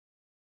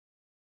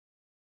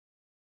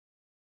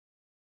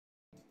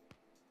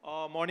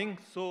Morning.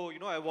 So,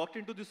 I walked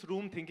into this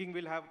room thinking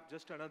we'll have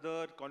just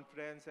another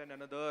conference and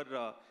another,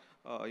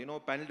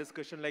 panel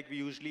discussion like we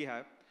usually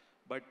have.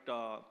 But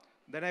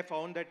then I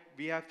found that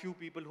we have few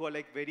people who are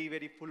like very,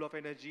 very full of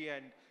energy,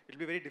 and it'll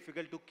be very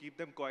difficult to keep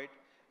them quiet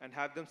and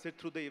have them sit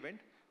through the event,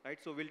 right?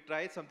 So we'll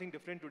try something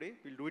different today.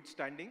 We'll do it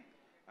standing,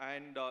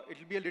 and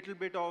it'll be a little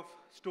bit of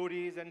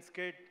stories and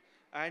skit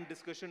and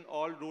discussion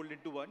all rolled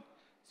into one.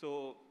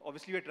 So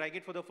obviously we're trying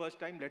it for the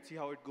first time. Let's see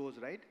how it goes,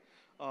 right?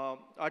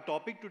 Our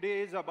topic today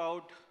is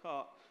about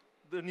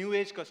the new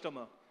age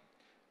customer.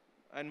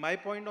 And my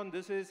point on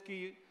this is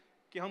कि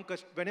हम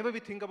whenever we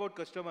think about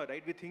customer,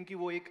 right, we think कि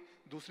वो एक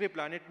दूसरे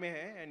planet में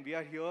है and we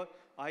are here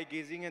eye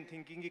gazing and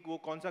thinking कि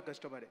वो कौन सा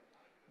customer है.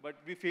 But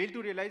we fail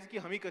to realize कि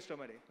हम ही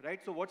customer है,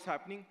 right? So what's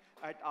happening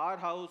at our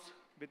house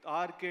with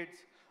our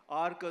kids,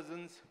 our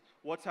cousins,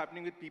 what's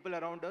happening with people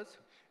around us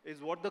is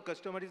what the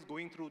customer is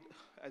going through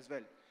as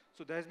well.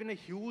 So there has been a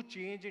huge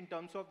change in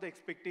terms of the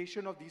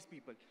expectation of these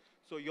people.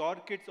 So your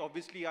kids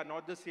obviously are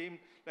not the same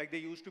like they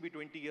used to be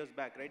 20 years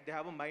back, right? They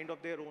have a mind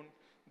of their own.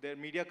 Their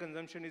media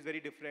consumption is very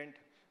different.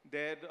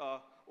 Their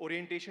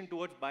orientation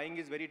towards buying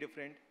is very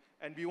different.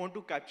 And we want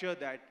to capture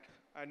that.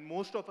 And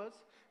most of us,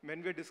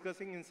 when we're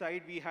discussing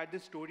inside, we had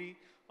this story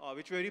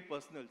which was very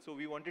personal. So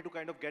we wanted to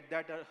kind of get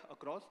that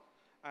across.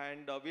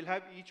 And we'll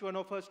have each one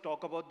of us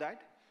talk about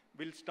that.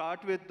 We'll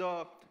start with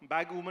the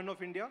bag woman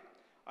of India.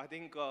 I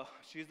think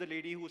she's the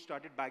lady who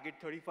started Baggit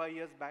 35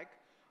 years back.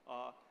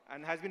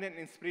 And has been an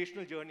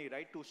inspirational journey,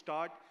 right? To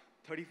start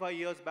 35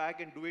 years back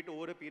and do it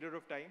over a period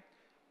of time.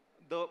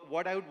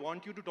 What I would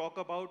want you to talk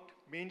about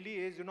mainly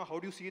is, how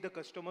do you see the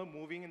customer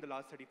moving in the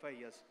last 35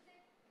 years?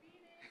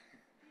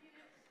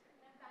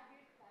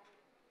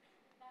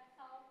 That's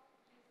how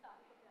we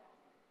started the brand.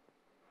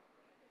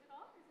 Is it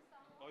on? Is the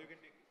sound on? Or you can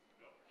take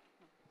it.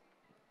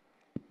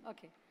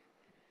 Okay.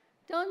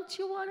 Don't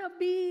you want to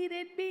beat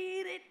it,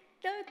 beat it?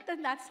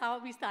 That's how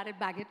we started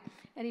Baggit.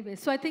 Anyway,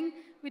 so I think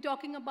we're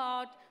talking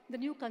about the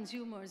new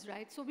consumers,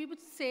 right? So we were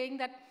saying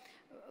that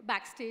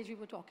backstage we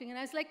were talking, and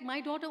I was like, my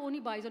daughter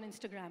only buys on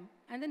Instagram.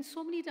 And then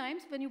so many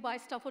times when you buy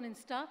stuff on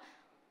Insta,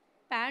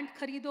 pant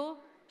kharido,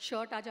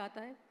 shirt aa jata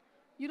hai.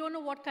 You don't know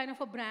what kind of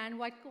a brand,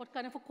 what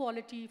kind of a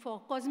quality for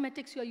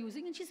cosmetics you're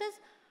using. And she says,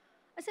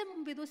 I said,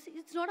 Vidushi,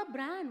 it's not a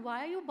brand.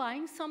 Why are you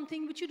buying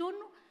something which you don't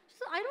know? She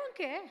said, I don't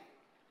care.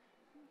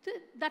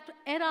 That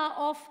era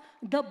of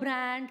the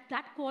brand,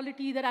 that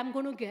quality that I'm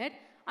going to get,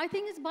 I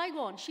think is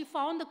bygone. She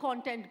found the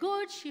content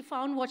good, she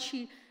found what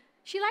she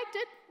liked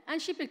it,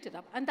 and she picked it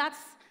up. And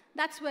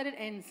that's where it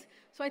ends.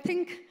 So I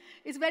think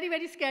it's very,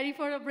 very scary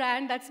for a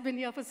brand that's been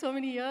here for so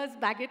many years,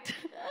 Baggit.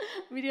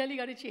 We really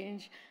got to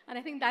change. And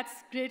I think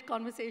that's great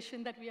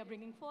conversation that we are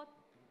bringing forth.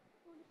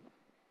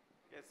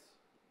 Yes.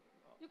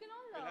 You can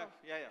all...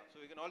 yeah.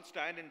 So we can all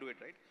stand and do it,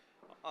 right?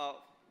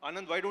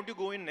 Anand, why don't you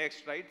go in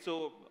next, right?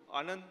 So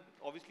Anand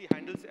obviously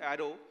handles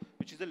Arrow,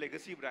 which is a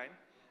legacy brand,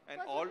 and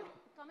First, all.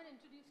 come and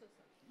introduce yourself.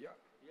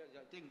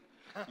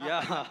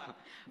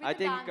 I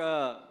think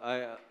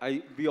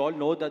we all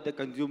know that the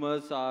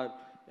consumers are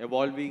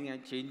evolving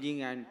and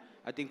changing, and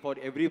I think for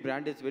every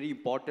brand it's very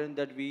important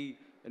that we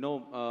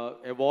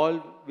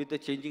evolve with the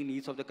changing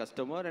needs of the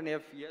customer. And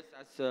if yes,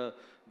 as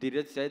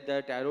Dheeraj said,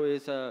 that Arrow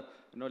is a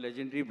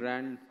legendary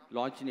brand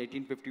launched in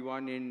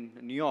 1851 in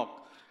New York.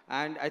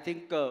 And I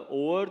think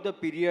over the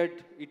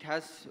period, it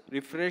has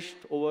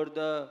refreshed over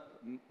the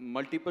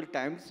multiple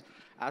times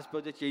as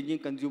per the changing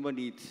consumer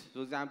needs. So,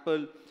 for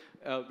example,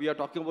 we are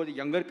talking about the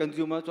younger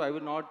consumer, so I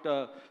will not.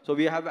 So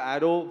we have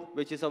Arrow,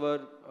 which is our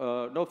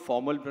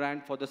formal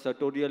brand for the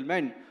sartorial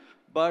men.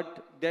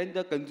 But then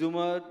the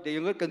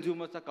younger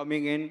consumers are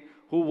coming in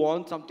who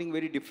want something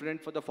very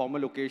different for the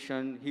formal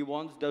occasion.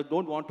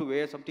 Don't want to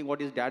wear something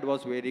what his dad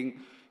was wearing.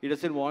 He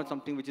doesn't want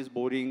something which is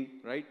boring,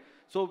 right?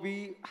 So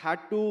we had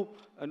to,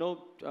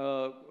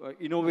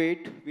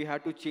 innovate. We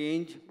had to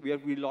change.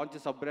 We launched a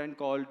sub-brand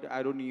called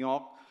Arrow New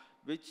York,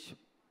 which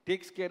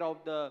takes care of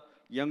the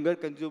younger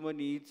consumer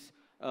needs,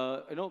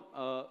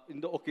 in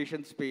the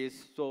occasion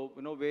space. So,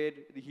 where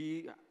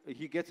he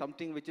gets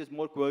something which is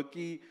more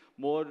quirky,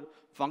 more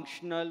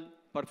functional,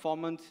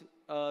 performance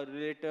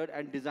related,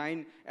 and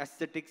design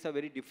aesthetics are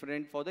very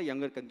different for the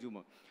younger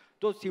consumer.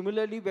 So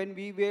similarly, when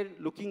we were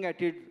looking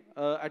at it,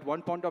 at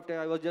one point of time,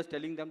 I was just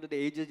telling them that the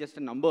age is just a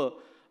number.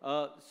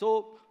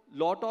 So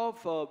lot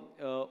of,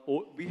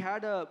 we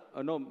had a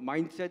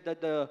mindset that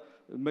the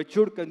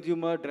matured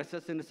consumer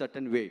dresses in a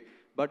certain way.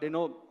 But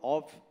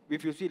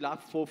if you see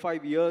last 4 or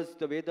 5 years,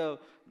 the way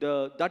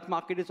that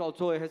market is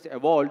also has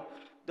evolved,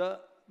 the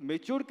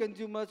mature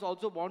consumers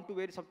also want to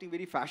wear something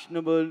very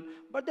fashionable,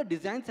 but the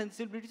design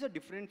sensibilities are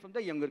different from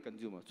the younger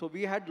consumer. So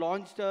we had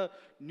launched a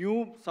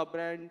new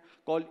sub-brand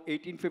called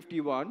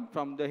 1851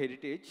 from the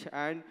Heritage,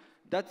 and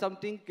that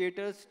something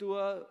caters to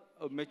a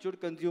mature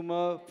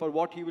consumer for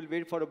what he will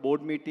wear for a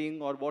board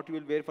meeting, or what he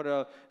will wear for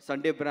a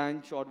Sunday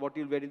brunch, or what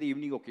he will wear in the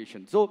evening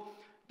occasion. So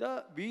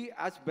we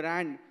as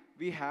brand,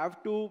 we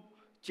have to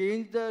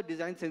change the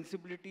design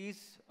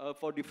sensibilities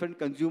for different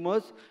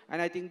consumers.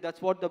 And I think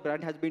that's what the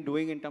brand has been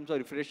doing in terms of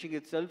refreshing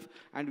itself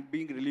and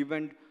being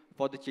relevant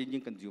for the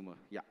changing consumer.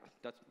 Yeah,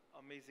 that's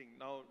Amazing.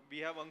 Now we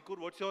have Ankur.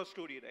 What's your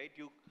story, right?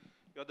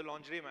 You're the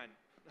lingerie man,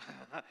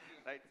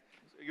 right?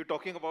 So you're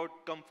talking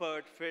about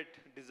comfort, fit,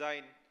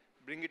 design,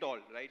 bring it all,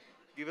 right?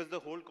 Give us the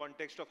whole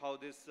context of how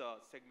this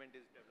segment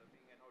is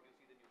developing and how do you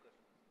see the new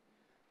customers?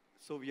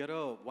 So we are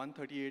a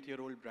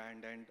 138-year-old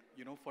brand, and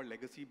for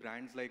legacy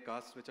brands like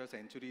us, which are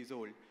centuries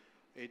old,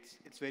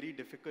 it's very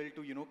difficult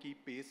to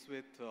keep pace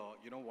with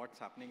what's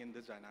happening in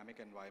this dynamic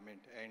environment.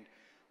 And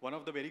one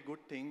of the very good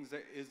things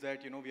is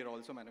that we are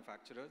also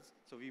manufacturers,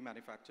 so we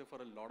manufacture for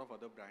a lot of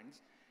other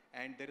brands,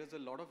 and there is a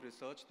lot of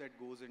research that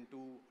goes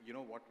into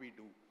what we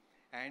do.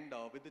 And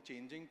with the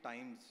changing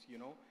times,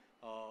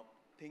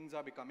 things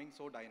are becoming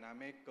so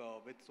dynamic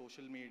with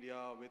social media,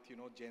 with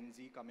Gen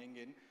Z coming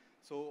in.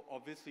 So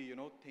obviously,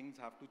 things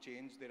have to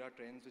change. There are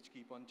trends which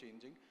keep on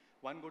changing.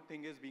 One good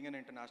thing is being an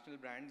international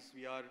brands,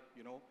 we are,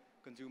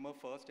 consumer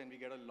first, and we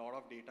get a lot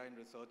of data and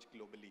research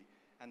globally.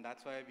 And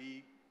that's why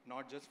we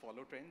not just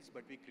follow trends,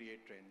 but we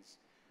create trends.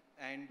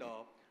 And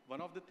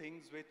one of the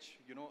things which,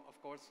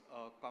 of course,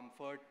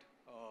 comfort,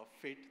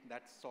 fit,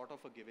 that's sort of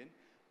a given.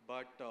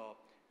 But,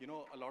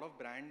 a lot of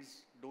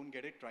brands don't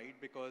get it right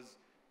because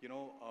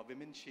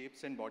women's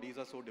shapes and bodies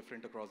are so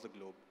different across the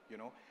globe,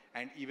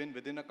 and even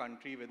within a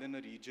country, within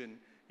a region,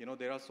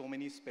 there are so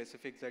many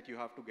specifics that you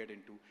have to get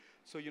into.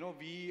 So,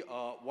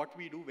 what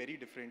we do very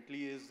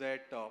differently is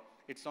that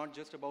it's not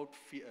just about,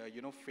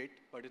 fit,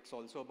 but it's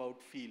also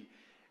about feel.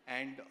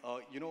 And,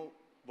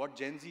 what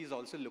Gen Z is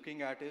also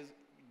looking at is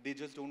they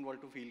just don't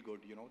want to feel good,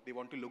 they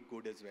want to look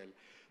good as well.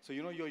 So,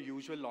 your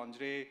usual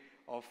lingerie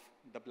of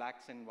the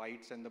blacks and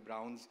whites and the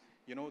browns,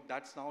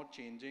 that's now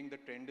changing. The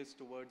trend is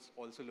towards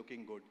also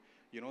looking good.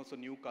 So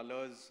new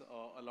colors,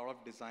 a lot of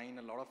design,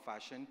 a lot of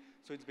fashion.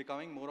 So it's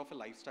becoming more of a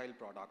lifestyle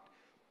product.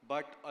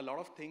 But a lot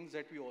of things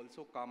that we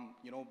also come,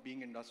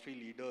 being industry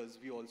leaders,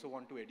 we also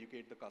want to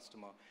educate the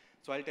customer.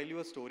 So I'll tell you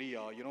a story.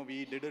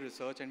 We did a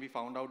research and we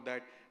found out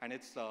that, and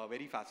it's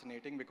very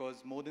fascinating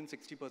because more than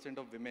 60%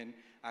 of women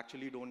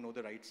actually don't know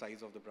the right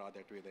size of the bra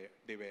that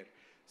they wear.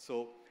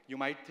 So you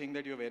might think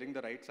that you're wearing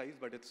the right size,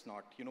 but it's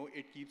not.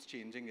 It keeps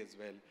changing as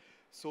well.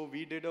 So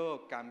we did a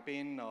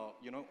campaign,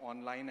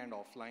 online and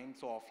offline.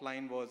 So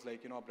offline was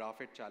like, a bra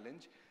fit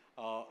challenge.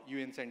 You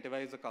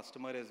incentivize the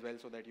customer as well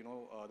so that,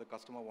 the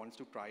customer wants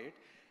to try it.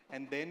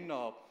 And then,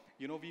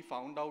 we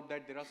found out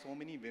that there are so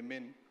many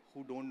women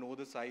who don't know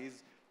the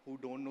size, who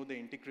don't know the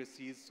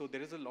intricacies. So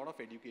there is a lot of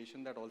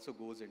education that also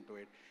goes into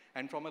it.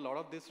 And from a lot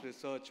of this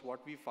research,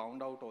 what we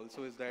found out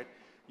also is that,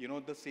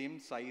 the same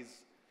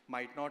size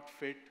might not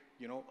fit,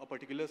 a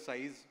particular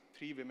size.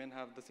 3 women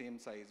have the same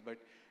size, but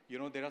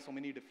there are so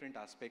many different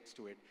aspects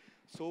to it.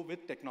 So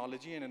with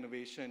technology and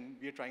innovation,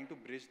 we are trying to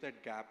bridge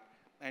that gap.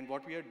 And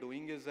what we are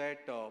doing is that,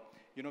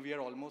 we are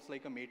almost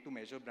like a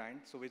made-to-measure brand.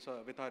 So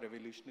with our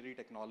revolutionary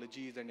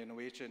technologies and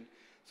innovation,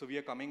 so we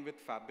are coming with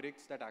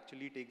fabrics that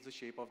actually takes the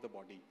shape of the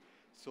body.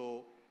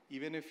 So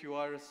even if you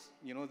are,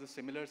 the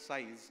similar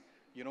size,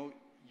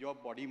 your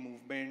body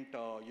movement,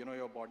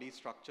 your body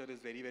structure is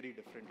very, very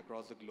different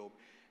across the globe.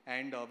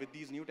 And with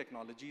these new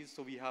technologies,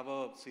 so we have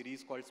a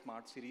series called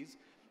Smart Series.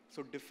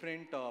 So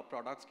different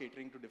products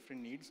catering to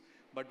different needs.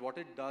 But what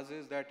it does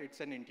is that it's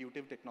an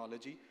intuitive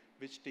technology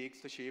which takes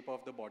the shape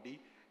of the body.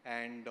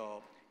 And,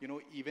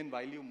 even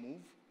while you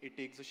move, it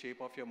takes the shape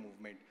of your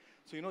movement.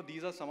 So,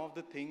 these are some of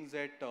the things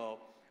that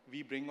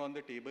we bring on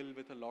the table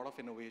with a lot of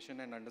innovation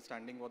and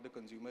understanding what the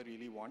consumer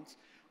really wants.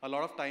 A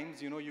lot of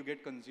times, you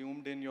get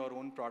consumed in your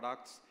own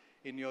products,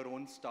 in your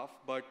own stuff,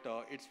 but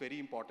it's very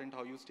important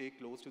how you stay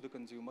close to the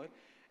consumer.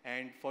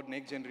 And for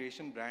next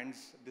generation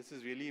brands, this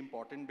is really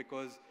important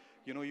because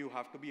you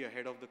have to be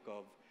ahead of the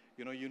curve.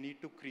 You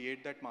need to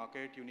create that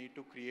market, you need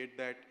to create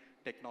that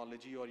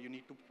technology, or you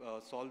need to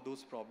solve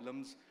those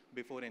problems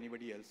before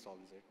anybody else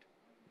solves it.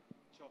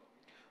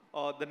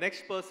 Sure. The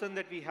next person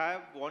that we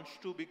have wants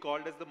to be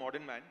called as the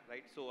modern man,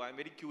 right? So I'm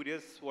very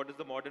curious, what does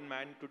the modern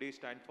man today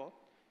stand for?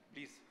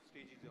 Please,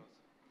 stage is yours.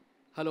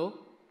 Hello,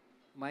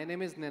 my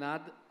name is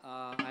Nenad.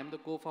 I'm the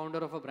co-founder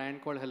of a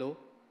brand called Hello.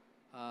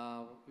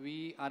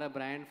 We are a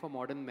brand for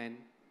modern men.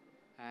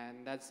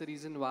 And that's the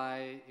reason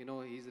why,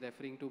 he's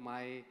referring to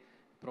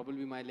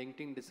probably my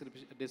LinkedIn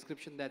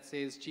description that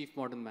says Chief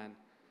Modern Man.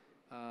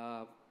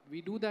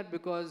 We do that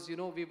because,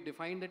 we've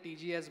defined the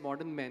TG as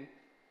modern men.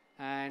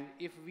 And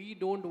if we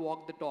don't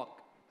walk the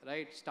talk,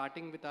 right,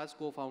 starting with us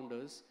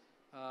co-founders,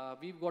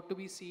 we've got to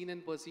be seen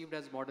and perceived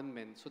as modern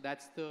men. So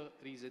that's the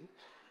reason.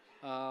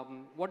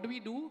 What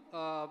do?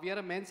 We are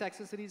a men's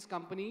accessories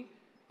company.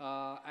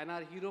 And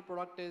our hero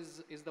product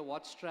is the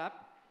watch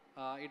strap.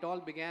 It all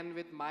began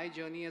with my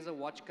journey as a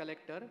watch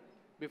collector.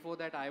 Before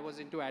that, I was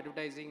into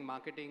advertising,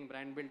 marketing,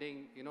 brand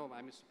building.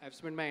 I've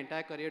spent my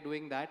entire career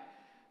doing that.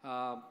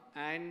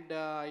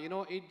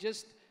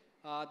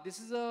 This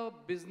is a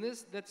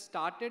business that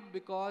started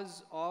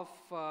because of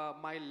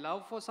my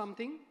love for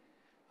something.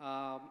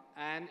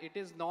 And it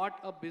is not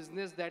a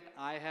business that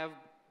I have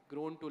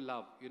grown to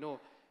love,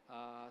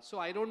 So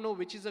I don't know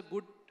which is a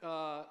good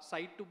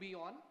side to be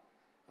on.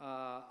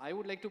 I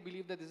would like to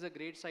believe that this is a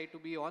great side to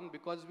be on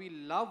because we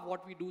love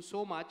what we do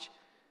so much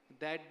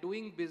that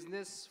doing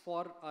business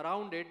for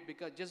around it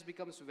just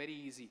becomes very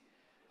easy.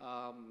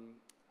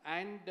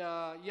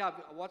 Yeah,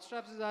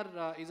 Watchstraps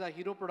is our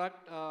hero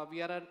product.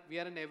 We are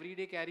an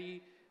everyday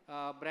carry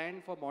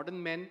brand for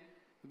modern men.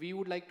 We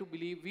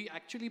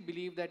actually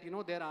believe that, you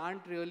know, there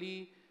aren't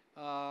really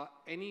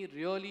any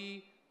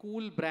really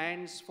cool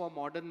brands for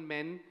modern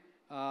men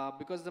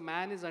because the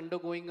man is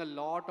undergoing a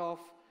lot of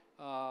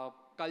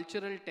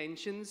cultural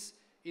tensions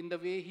in the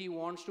way he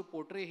wants to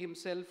portray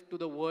himself to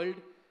the world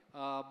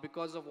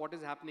because of what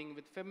is happening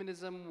with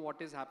feminism,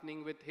 what is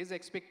happening with his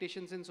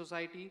expectations in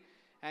society.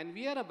 And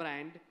we are a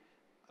brand,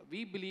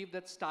 we believe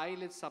that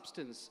style is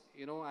substance.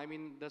 You know, I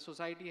mean, the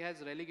society has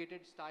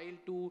relegated style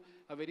to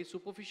a very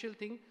superficial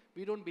thing.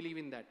 We don't believe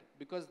in that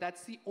because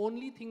that's the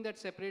only thing that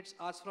separates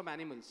us from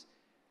animals,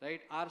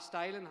 right? Our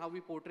style and how we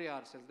portray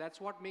ourselves.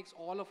 That's what makes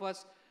all of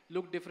us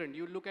look different.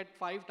 You look at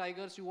 5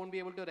 tigers, you won't be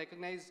able to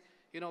recognize,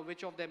 you know,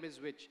 which of them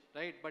is which,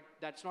 right? But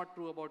that's not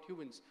true about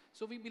humans.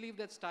 So we believe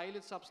that style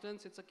is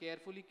substance. It's a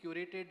carefully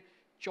curated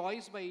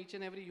choice by each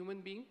and every human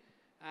being.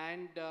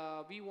 And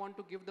we want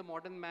to give the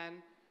modern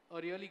man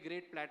a really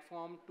great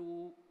platform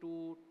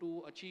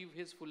to achieve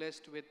his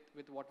fullest with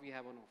what we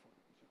have on offer.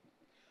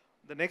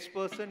 The next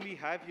person we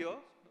have here,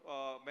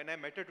 when I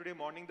met her today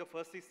morning, the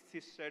first thing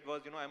she said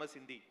was, you know, I'm a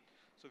Sindhi.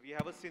 So we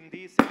have a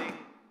Sindhi selling,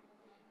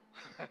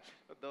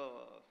 the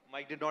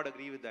Mike did not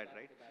agree with that,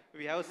 right?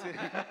 We have a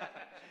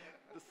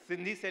the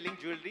Sindhi selling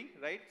jewelry,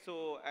 right?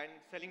 So, and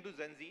selling to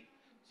Gen Z.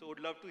 So would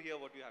love to hear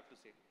what you have to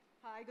say.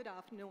 Hi, good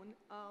afternoon.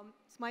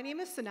 So my name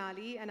is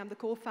Sonali, and I'm the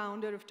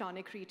co-founder of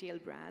Tonic Retail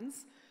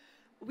Brands.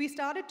 We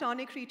started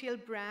Tonic Retail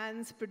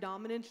Brands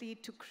predominantly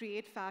to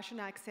create fashion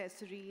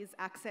accessories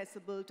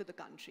accessible to the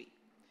country.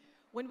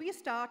 When we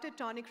started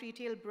Tonic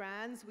Retail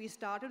Brands, we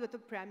started with the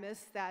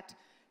premise that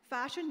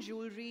fashion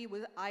jewelry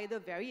was either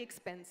very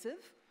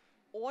expensive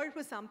or it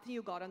was something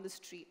you got on the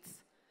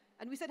streets.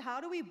 And we said, how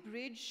do we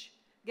bridge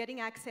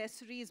getting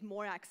accessories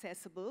more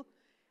accessible?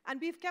 And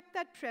we've kept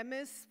that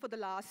premise for the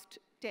last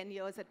 10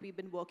 years that we've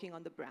been working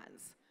on the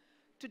brands.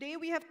 Today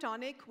we have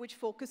Tonic, which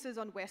focuses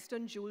on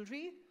Western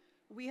jewelry.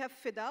 We have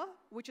Fida,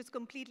 which is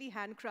completely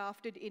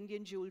handcrafted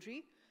Indian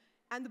jewelry.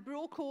 And the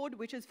Bro Code,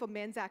 which is for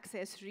men's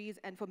accessories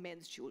and for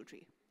men's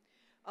jewelry.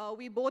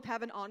 We both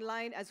have an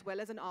online as well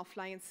as an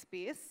offline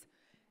space.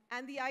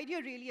 And the idea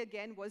really,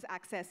 again, was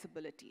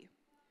accessibility.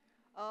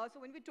 So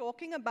when we're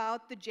talking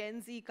about the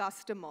Gen Z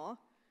customer,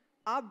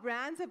 our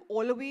brands have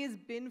always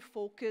been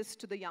focused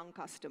to the young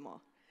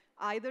customer,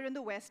 either in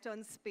the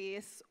Western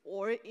space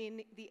or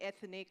in the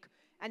ethnic,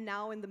 and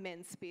now in the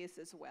men's space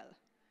as well.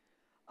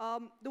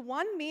 The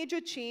one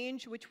major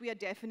change which we are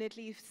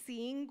definitely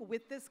seeing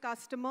with this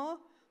customer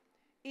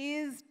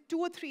is 2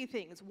 or 3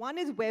 things. One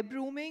is web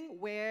rooming,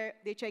 where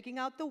they're checking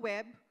out the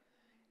web,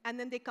 and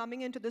then they're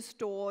coming into the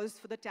stores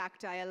for the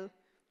tactile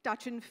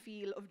touch and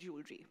feel of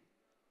jewelry.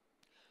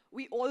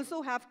 We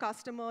also have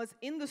customers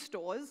in the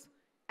stores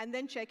and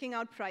then checking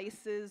out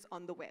prices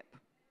on the web.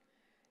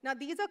 Now,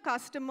 these are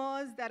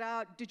customers that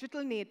are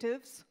digital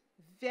natives,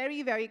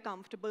 very, very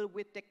comfortable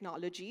with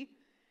technology,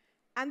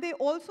 and they're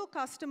also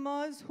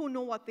customers who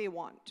know what they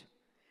want.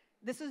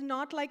 This is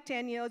not like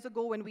 10 years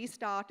ago when we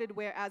started,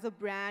 where as a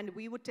brand,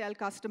 we would tell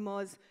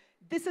customers,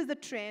 this is the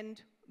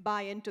trend,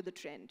 buy into the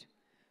trend.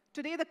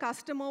 Today, the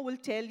customer will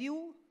tell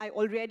you, I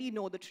already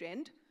know the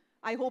trend,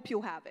 I hope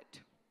you have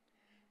it.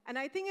 And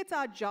I think it's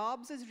our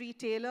jobs as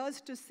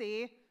retailers to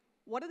say,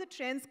 what are the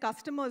trends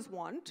customers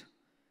want,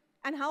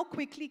 and how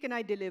quickly can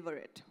I deliver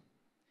it?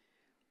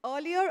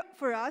 Earlier,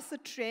 for us, a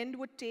trend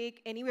would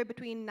take anywhere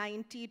between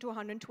 90 to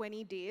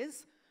 120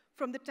 days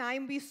from the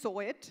time we saw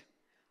it.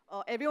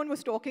 Everyone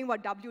was talking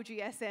about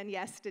WGSN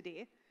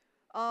yesterday,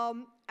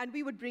 and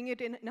we would bring it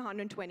in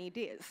 120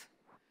 days.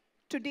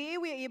 Today,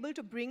 we're able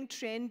to bring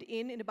trend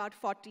in about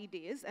 40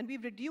 days, and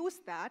we've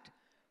reduced that,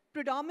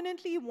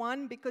 predominantly,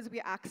 one, because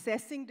we're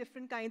accessing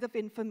different kinds of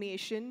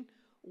information.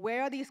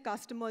 Where are these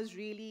customers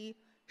really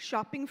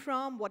shopping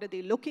from? What are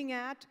they looking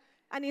at?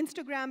 And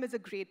Instagram is a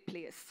great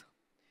place.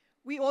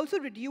 We also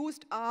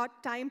reduced our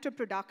time to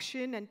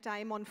production and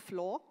time on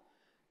floor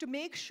to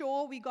make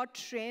sure we got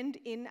trend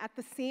in at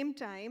the same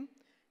time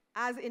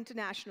as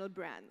international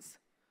brands.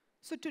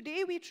 So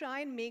today we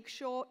try and make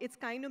sure it's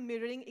kind of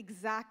mirroring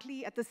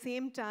exactly at the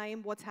same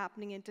time what's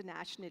happening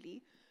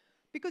internationally,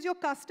 because your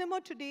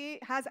customer today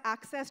has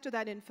access to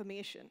that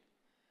information.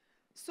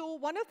 So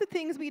one of the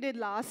things we did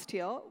last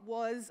year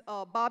was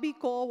Barbie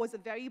Core was a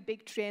very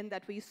big trend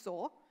that we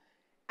saw.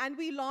 And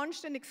we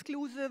launched an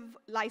exclusive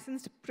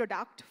licensed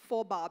product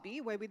for Barbie,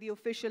 where we're the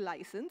official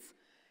license.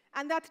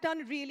 And that's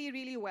done really,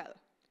 really well.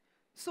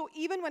 So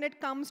even when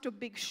it comes to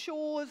big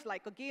shows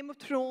like a Game of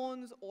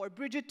Thrones or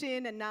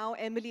Bridgerton and now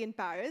Emily in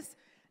Paris,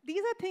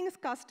 these are things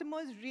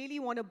customers really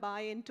want to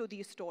buy into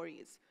these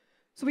stories.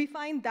 So we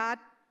find that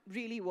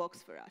really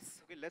works for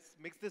us. Okay, let's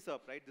mix this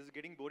up, right? This is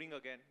getting boring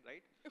again,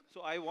 right?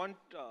 So I want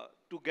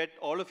to get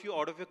all of you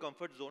out of your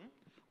comfort zone.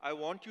 I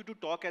want you to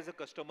talk as a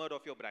customer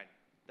of your brand.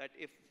 That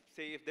if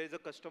there is a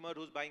customer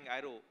who's buying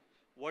Arrow,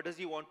 what does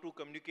he want to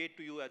communicate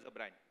to you as a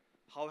brand?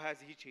 How has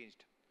he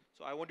changed?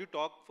 So I want you to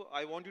talk.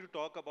 I want you to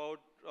talk about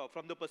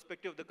from the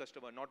perspective of the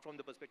customer, not from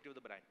the perspective of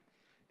the brand.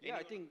 Yeah,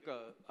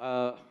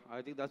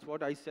 I think that's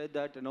what I said,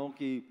 that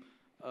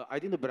I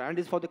think the brand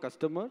is for the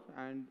customer,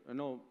 and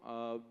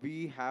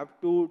we have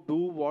to do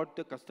what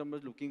the customer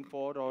is looking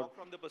for. Or Talk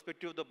from the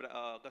perspective of the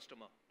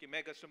customer. कि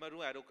मैं customer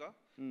हूँ Arrow का.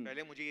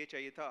 पहले मुझे ये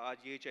चाहिए था, आज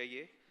ये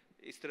चाहिए.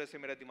 इस तरह से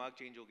मेरा दिमाग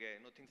change हो गया है.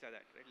 Things like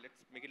that, right? Let's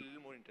make it a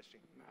little more interesting.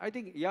 I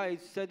think, yeah, I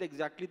said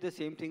exactly the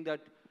same thing,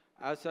 that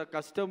as a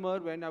customer,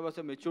 when I was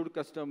a matured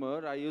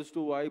customer, I used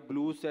to buy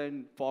blues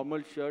and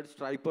formal shirts,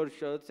 striper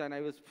shirts, and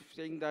I was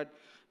saying that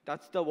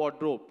that's the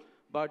wardrobe.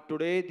 But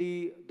today,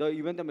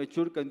 even the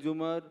mature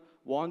consumer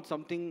wants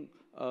something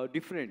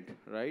different,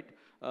 right?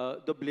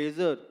 The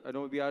blazer,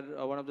 we are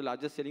one of the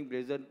largest selling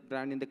blazer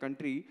brand in the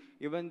country.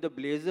 Even the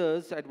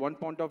blazers, at one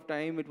point of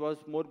time, it was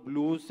more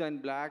blues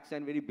and blacks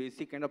and very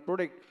basic kind of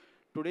product.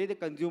 Today, the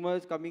consumer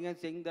is coming and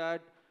saying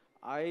that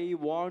I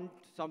want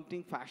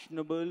something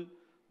fashionable.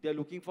 They're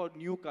looking for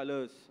new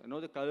colors.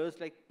 The colors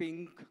like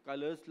pink,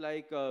 colors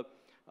like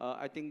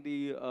I think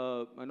the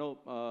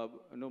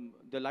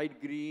the light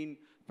green,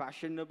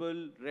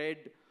 fashionable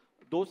red.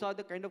 Those are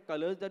the kind of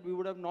colors that we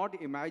would have not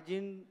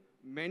imagined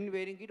men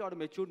wearing it, or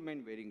matured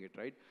men wearing it,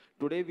 right?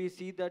 Today we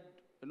see that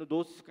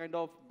those kind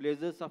of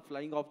blazers are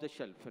flying off the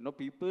shelf.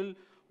 People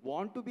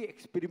want to be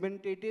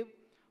experimentative.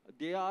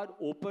 They are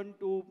open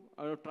to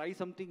try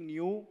something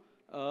new.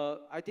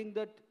 I think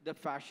that the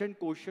fashion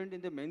quotient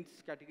in the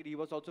men's category, he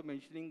was also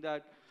mentioning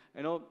that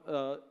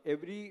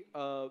every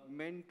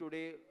man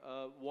today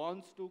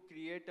wants to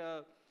create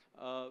a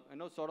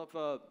sort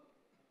of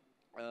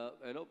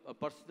a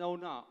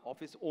persona of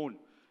his own.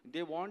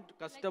 They want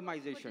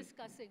customization. Like we were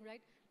discussing,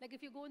 right? Like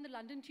if you go in the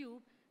London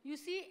Tube, you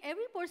see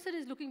every person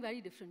is looking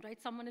very different, right?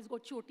 Someone has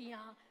got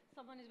chotiyan,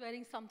 someone is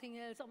wearing something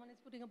else, someone is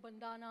putting a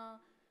bandana,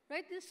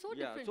 right? They're so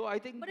different. So I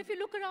think. But if you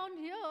look around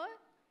here,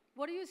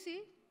 what do you see?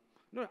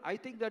 No, I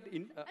think that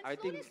I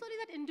think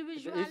that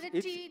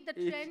individuality, the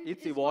trend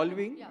it's is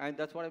evolving, yeah. And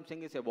that's what I'm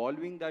saying. It's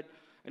evolving. That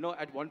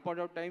at one point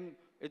of time,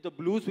 it's the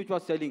blues which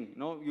was selling.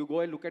 You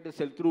go and look at the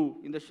sell-through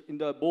in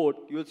the board.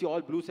 You will see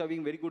all blues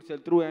having very good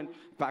sell-through, and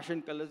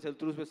fashion colors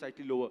sell-throughs were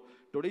slightly lower.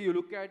 Today, you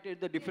look at it,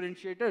 the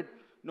differentiated.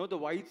 The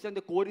whites and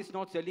the core is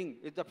not selling.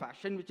 It's the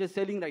fashion which is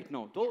selling right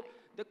now. So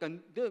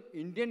the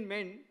Indian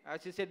men,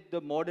 as you said,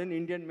 the modern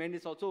Indian men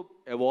is also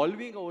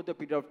evolving over the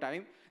period of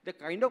time. The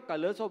kind of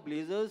colors of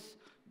blazers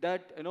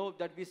that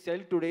that we sell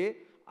today,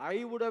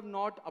 I would have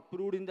not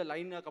approved in the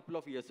line a couple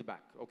of years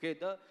back. Okay,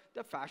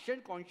 the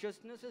fashion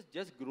consciousness is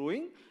just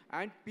growing,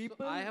 and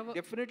people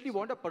definitely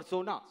want a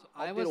persona. So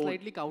I have a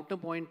slightly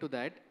counterpoint to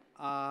that.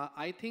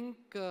 I think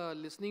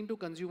listening to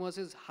consumers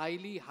is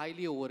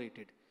highly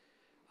overrated.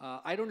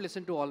 I don't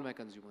listen to all my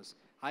consumers.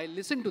 I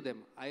listen to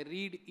them. I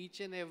read each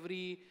and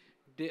every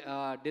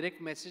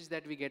direct message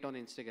that we get on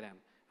Instagram.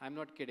 I'm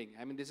not kidding.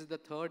 I mean, this is the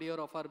 3rd year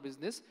of our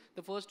business.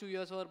 The first 2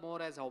 years were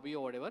more as hobby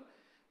or whatever.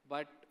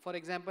 But for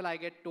example, I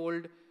get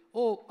told,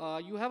 oh,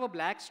 you have a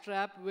black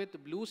strap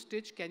with blue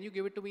stitch. Can you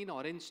give it to me in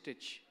orange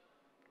stitch?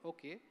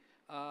 Okay.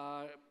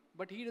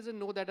 But he doesn't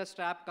know that a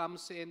strap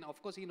comes in, of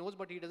course he knows,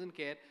 but he doesn't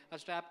care. A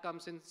strap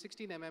comes in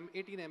 16 mm,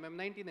 18 mm,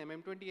 19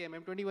 mm, 20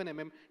 mm, 21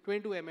 mm,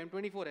 22 mm,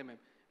 24 mm,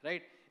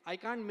 right? I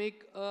can't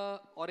make a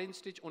orange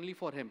stitch only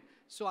for him.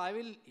 So I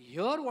will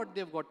hear what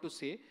they've got to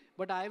say,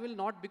 but I will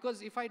not,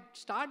 because if I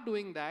start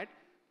doing that,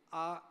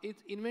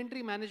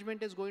 inventory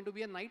management is going to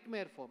be a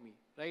nightmare for me,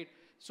 right?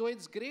 So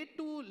it's great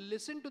to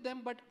listen to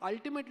them, but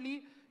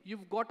ultimately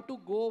you've got to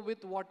go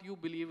with what you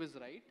believe is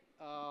right,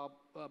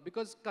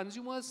 because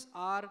consumers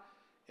are,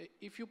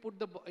 if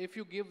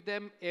you give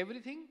them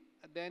everything,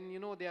 then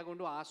they are going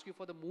to ask you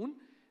for the moon,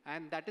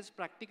 and that is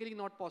practically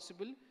not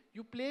possible.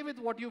 You play with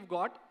what you've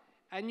got,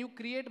 and you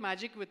create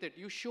magic with it.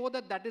 You show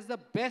that that is the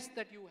best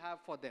that you have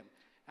for them,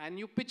 and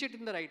you pitch it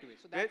in the right way.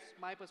 So that's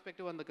my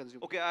perspective on the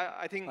consumer. Okay,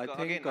 I think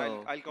again,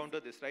 I'll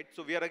counter this, right?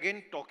 So we are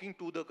again talking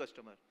to the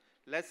customer.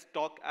 Let's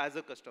talk as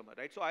a customer,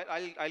 right? So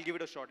I'll give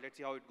it a shot. Let's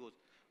see how it goes.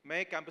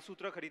 मैं campus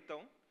सूत्रा खरीदता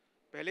हूँ.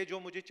 पहले जो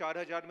मुझे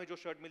 4000 में जो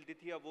shirt मिलती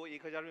थी, अब वो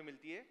 1000 में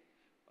मिलती है.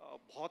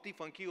 बहुत ही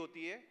फंकी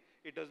होती है.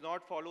 It does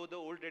not follow the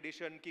old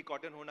tradition कि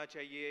cotton होना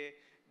चाहिए,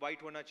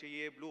 white होना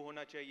चाहिए, blue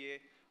होना चाहिए.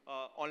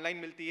 Online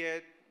मिलती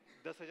है,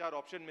 10,000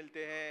 ऑप्शन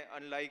मिलते हैं.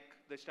 Unlike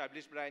the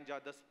established brand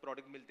जहाँ 10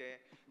 प्रोडक्ट मिलते हैं.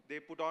 They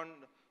put on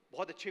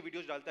बहुत अच्छे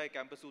वीडियोस डालता है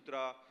कैंपस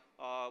सूत्रा.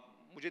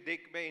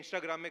 मैं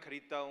इंस्टाग्राम में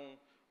खरीदता हूँ.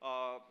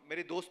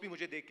 मेरे दोस्त भी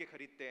मुझे देख के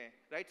खरीदते हैं,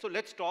 right? So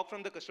let's talk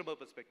from the customer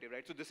perspective,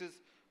 right? So this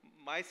is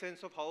my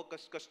sense of how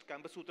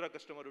Campus Sutra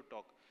customer would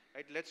talk,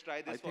 right? Let's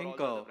try this for all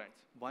the other brands.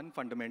 One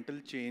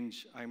fundamental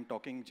change, I'm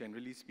talking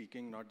generally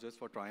speaking, not just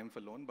for Triumph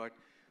alone, but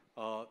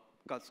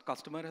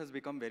customer has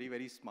become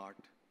very smart,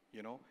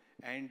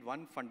 and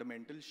one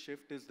fundamental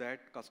shift is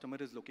that customer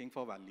is looking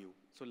for value.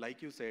 So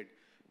like you said,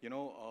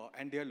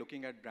 and they are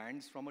looking at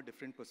brands from a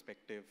different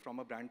perspective, from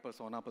a brand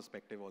persona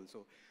perspective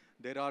also.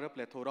 There are a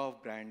plethora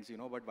of brands,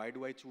 but why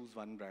do I choose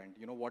one brand?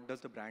 What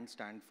does the brand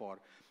stand for?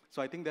 So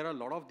I think there are a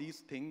lot of these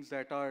things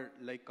that are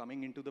like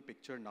coming into the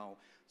picture now.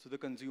 So the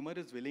consumer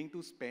is willing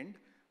to spend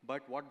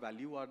but what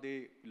value are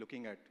they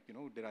looking at,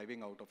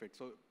 deriving out of it?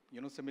 So,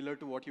 similar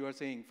to what you are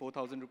saying,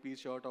 4,000 rupees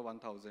shirt or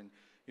 1,000,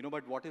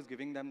 but what is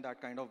giving them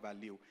that kind of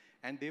value?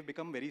 And they've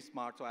become very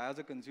smart. So as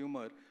a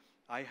consumer,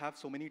 I have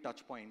so many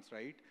touch points,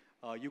 right?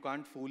 You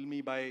can't fool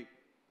me by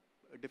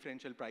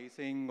differential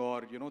pricing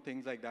or,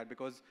 things like that,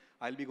 because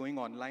I'll be going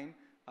online,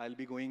 I'll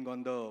be going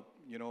on the,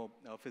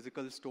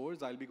 physical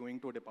stores, I'll be going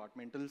to a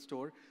departmental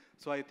store.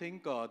 So I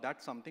think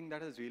that's something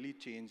that has really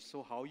changed.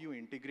 So how you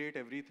integrate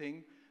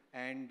everything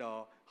and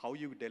how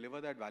you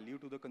deliver that value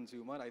to the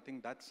consumer, I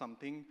think that's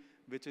something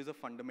which is a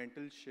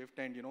fundamental shift.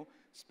 And,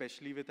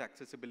 especially with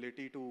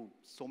accessibility to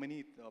so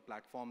many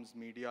platforms,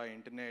 media,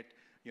 internet,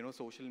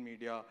 social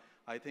media,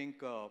 I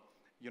think,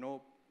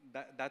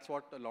 that's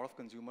what a lot of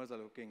consumers are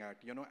looking at,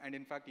 and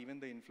in fact, even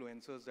the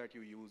influencers that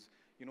you use,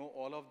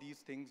 all of these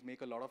things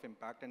make a lot of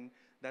impact. And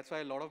that's why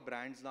a lot of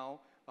brands now,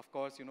 of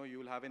course,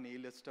 you'll have an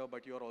A-lister,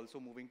 but you're also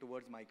moving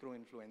towards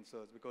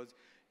micro-influencers because,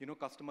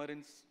 customer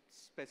in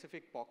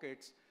specific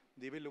pockets,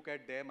 they will look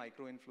at their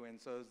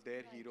micro-influencers,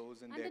 their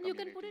heroes in their communities. And then you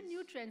can put in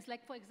new trends,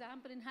 like for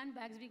example, in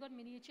handbags, we got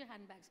miniature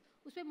handbags.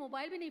 उसमें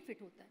mobile भी नहीं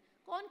fit होता है.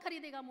 कौन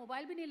खरीदेगा?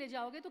 Mobile भी नहीं ले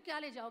जाओगे तो क्या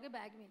ले जाओगे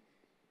बैग में,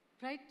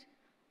 right?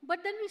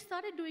 But then we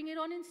started doing it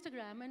on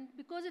Instagram, and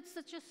because it's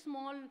such a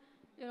small,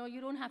 you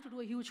don't have to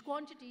do a huge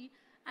quantity,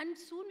 and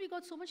soon we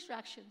got so much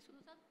traction. So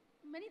those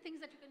are many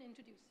things that you can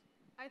introduce.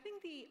 I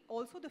think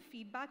also the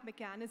feedback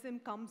mechanism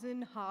comes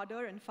in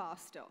harder and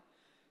faster.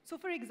 So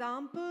for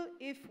example,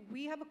 if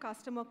we have a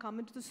customer come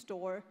into the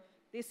store,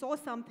 they saw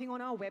something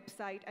on our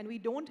website and we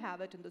don't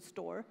have it in the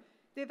store,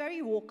 they're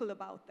very vocal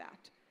about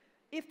that.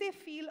 If they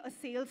feel a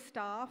sales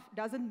staff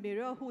doesn't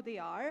mirror who they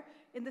are,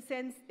 in the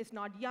sense it's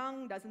not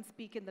young, doesn't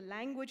speak in the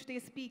language they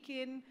speak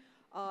in,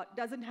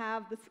 doesn't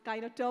have this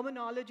kind of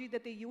terminology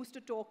that they're used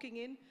to talking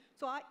in.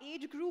 So our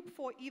age group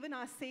for even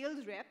our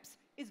sales reps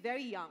is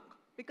very young,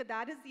 because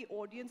that is the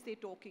audience they're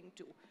talking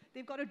to.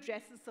 They've got to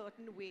dress a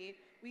certain way.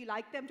 We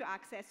like them to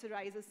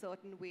accessorize a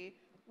certain way.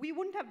 We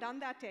wouldn't have done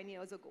that 10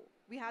 years ago.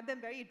 We had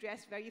them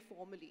dressed very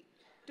formally.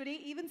 Today,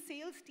 even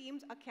sales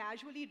teams are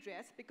casually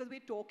dressed because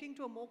we're talking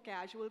to a more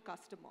casual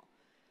customer.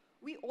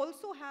 We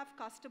also have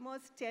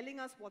customers telling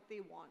us what they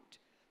want.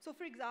 So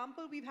for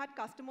example, we've had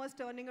customers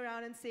turning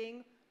around and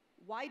saying,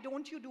 why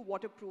don't you do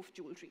waterproof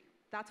jewelry?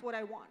 That's what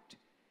I want.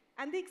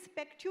 And they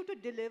expect you to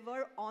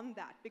deliver on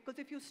that, because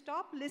if you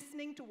stop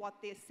listening to what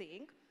they're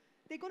saying,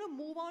 they're going to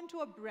move on to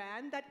a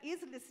brand that is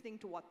listening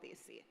to what they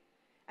say.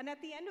 And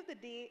at the end of the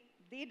day,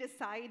 they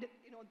decide,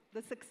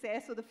 the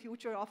success or the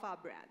future of our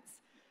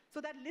brands. So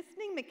that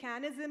listening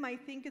mechanism, I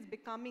think, is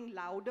becoming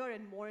louder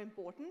and more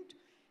important.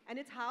 And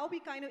it's how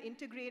we kind of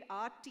integrate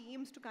our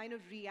teams to kind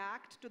of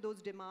react to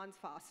those demands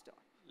faster.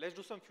 Let's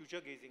do some future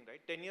gazing, right?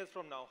 10 years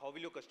from now, how will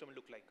your customer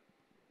look like?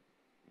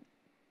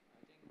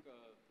 I think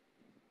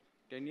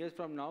 10 years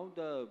from now,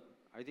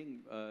 I think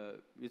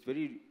it's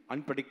very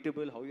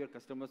unpredictable how your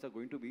customers are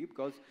going to be,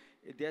 because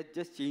they are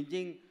just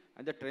changing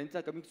and the trends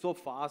are coming so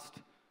fast.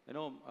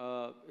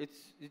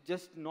 It's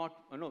just not,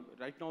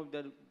 right now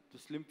the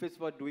slim fits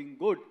were doing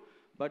good,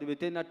 but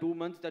within 2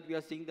 months that we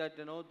are seeing that,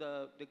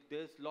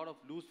 there's a lot of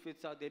loose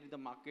fits are there in the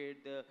market,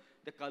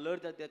 the color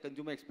that the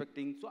consumer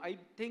expecting. So I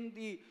think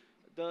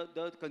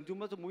the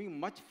consumers are moving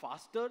much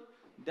faster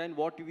than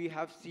what we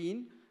have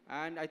seen.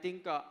 And I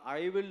think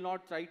I will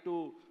not try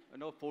to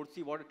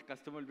foresee what a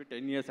customer will be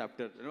 10 years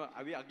after.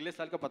 अभी अगले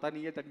साल का पता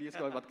नहीं है, 10 years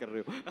के बाद बात कर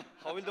रहे हो.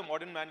 How will the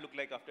modern man look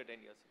like after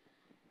 10 years?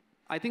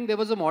 I think there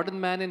was a modern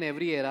man in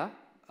every era.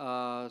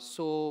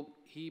 So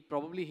he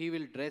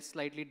will dress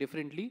slightly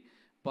differently.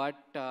 But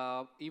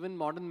even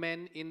modern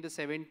men in the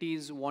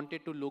 70s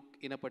wanted to look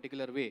in a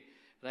particular way,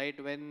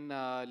 right? When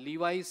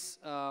Levi's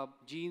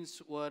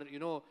jeans were,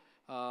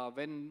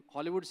 when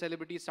Hollywood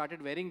celebrities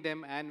started wearing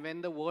them, and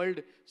when the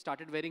world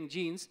started wearing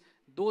jeans,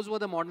 those were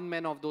the modern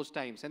men of those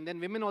times. And then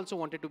women also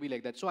wanted to be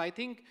like that. So I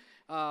think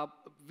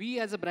we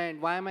as a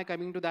brand, why am I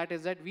coming to that,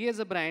 is that we as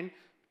a brand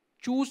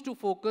choose to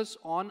focus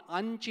on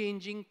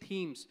unchanging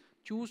themes,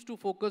 choose to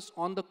focus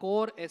on the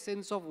core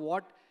essence of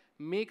what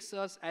makes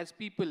us as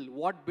people,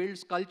 what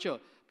builds culture.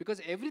 Because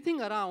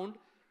everything around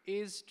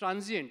is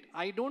transient.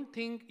 I don't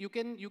think you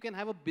can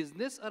have a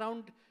business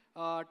around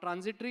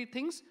transitory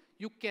things.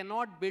 You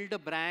cannot build a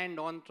brand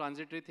on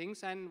transitory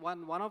things. And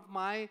one of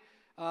my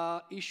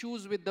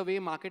issues with the way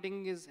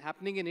marketing is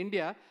happening in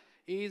India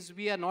is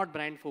we are not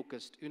brand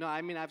focused.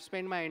 I've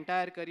spent my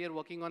entire career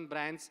working on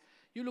brands.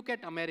 You look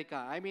at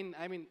America. I mean,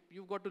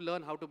 you've got to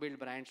learn how to build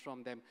brands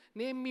from them.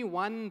 Name me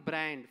one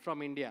brand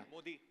from India.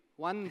 Modi.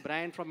 One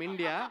brand from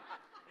India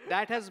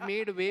that has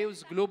made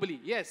waves globally.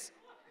 Yes,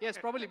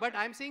 probably. But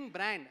I'm saying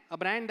brand, a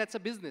brand that's a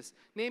business.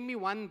 Name me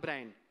one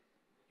brand.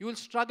 You will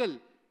struggle.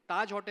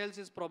 Taj Hotels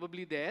is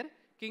probably there.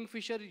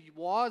 Kingfisher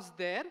was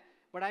there.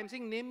 But I'm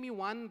saying name me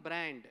one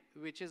brand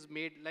which is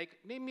made, like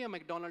name me a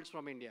McDonald's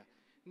from India.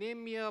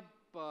 Name me a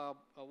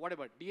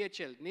whatever,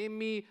 DHL. Name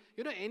me,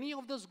 any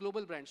of those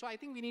global brands. So I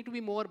think we need to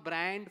be more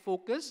brand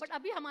focused. But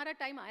अभी हमारा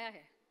time आया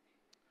है.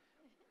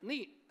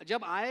 नहीं,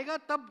 जब आएगा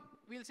तब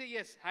we'll say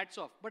yes, hats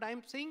off. But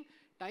I'm saying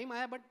time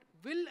आया, but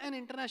will an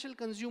international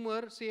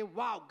consumer say,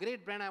 wow,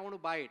 great brand, I want to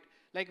buy it?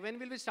 Like when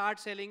will we start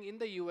selling in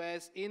the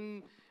US,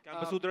 in...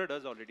 Campasutra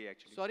does already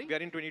actually. Sorry? We are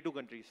in 22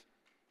 countries.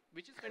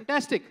 Which is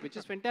fantastic, which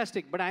is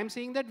fantastic. But I'm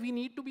saying that we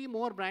need to be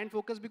more brand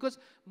focused because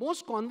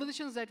most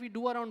conversations that we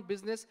do around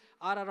business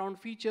are around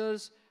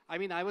features. I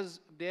mean, I was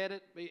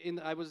there,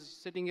 I was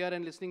sitting here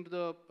and listening to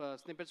the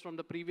snippets from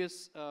the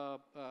previous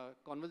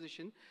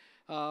conversation.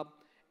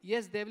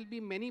 Yes, there will be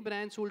many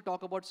brands who will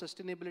talk about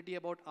sustainability,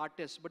 about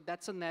artists, but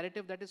that's a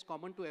narrative that is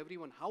common to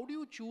everyone. How do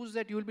you choose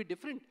that you will be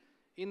different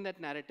in that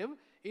narrative?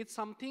 It's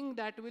something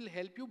that will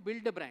help you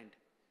build a brand.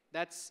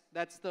 That's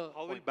the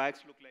How will point. bags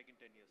look like in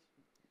 10 years?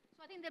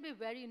 So I think they'll be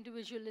very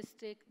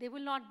individualistic. They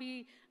will not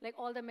be like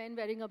all the men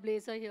wearing a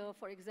blazer here,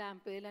 for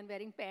example, and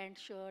wearing pant,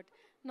 shirt.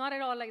 Not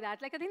at all like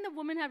that. Like I think the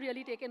women have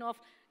really taken off.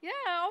 Yeah,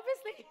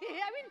 obviously.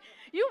 I mean,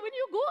 when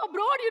you go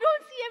abroad, you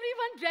don't see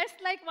everyone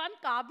dressed like one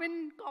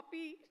carbon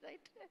copy,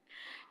 right?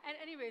 And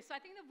anyway, so I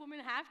think the women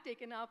have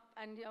taken up,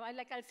 and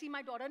I'll see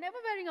my daughter never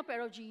wearing a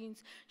pair of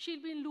jeans.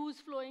 She'll be in loose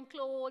flowing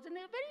clothes, and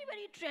they're very,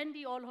 very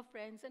trendy, all her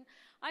friends. And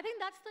I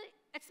think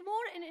it's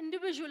more an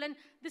individual, and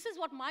this is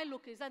what my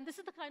look is, and this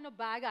is the kind of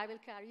bag I will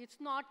carry. It's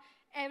not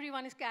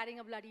everyone is carrying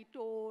a bloody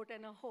tote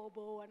and a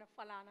hobo and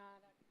a falana.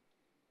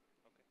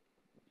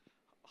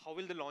 How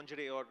will the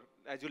lingerie, or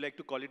as you like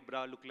to call it,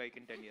 bra, look like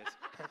in 10 years?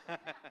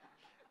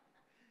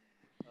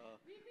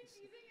 We've been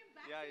teasing him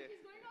back, yeah.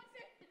 he's going on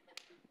set.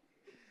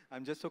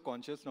 I'm just so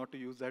conscious not to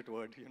use that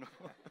word,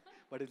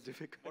 but it's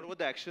difficult. What about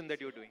the action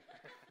that you're doing?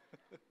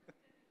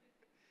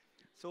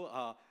 So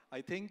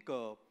I think,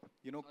 Sorry,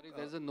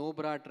 there's a no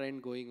bra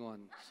trend going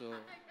on. So,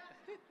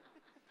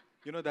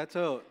 that's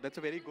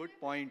a very good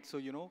point. So,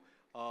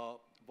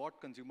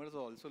 what consumers are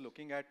also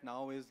looking at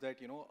now is that,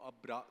 a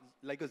bra,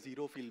 like a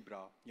zero feel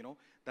bra,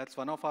 that's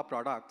one of our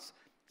products.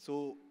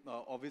 So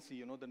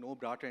obviously, the no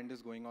bra trend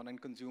is going on,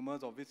 and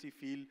consumers obviously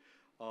feel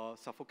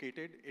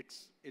suffocated.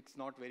 It's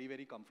not very,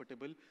 very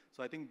comfortable.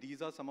 So I think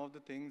these are some of the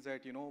things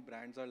that,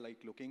 brands are like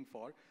looking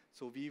for.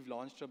 So we've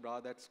launched a bra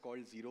that's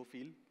called Zero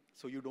Feel.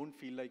 So you don't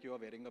feel like you are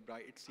wearing a bra,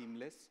 it's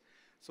seamless.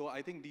 So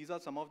I think these are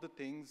some of the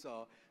things,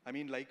 I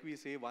mean, like we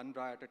say, one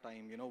bra at a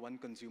time, one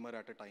consumer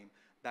at a time.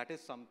 That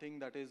is something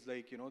that is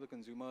like, the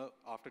consumer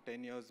after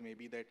 10 years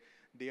maybe that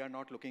they are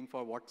not looking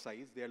for what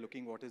size, they are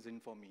looking what is in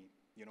for me.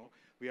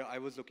 I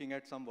was looking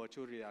at some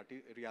virtual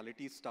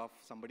reality stuff.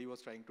 Somebody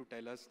was trying to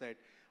tell us that,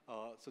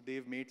 so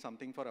they've made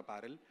something for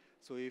apparel.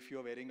 So if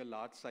you're wearing a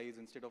large size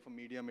instead of a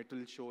medium, it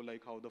will show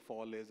like how the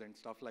fall is and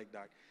stuff like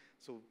that.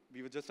 So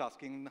we were just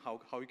asking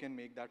how you can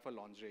make that for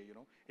lingerie,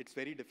 It's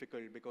very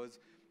difficult because,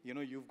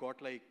 you've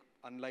got like,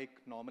 unlike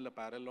normal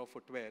apparel or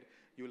footwear,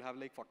 you'll have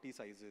like 40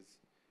 sizes,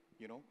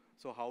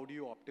 So how do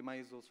you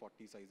optimize those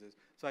 40 sizes?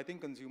 So I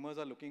think consumers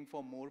are looking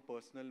for more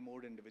personal,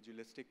 more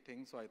individualistic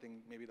things. So I think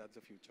maybe that's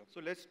the future.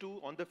 So let's do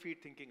on the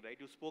feet thinking, right?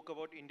 You spoke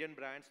about Indian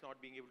brands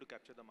not being able to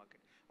capture the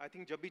market. I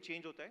think jab bhi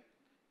change hota hai,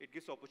 it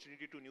gives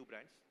opportunity to new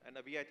brands. And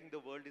I think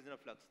the world is in a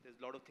flux. There's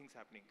a lot of things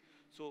happening.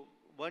 So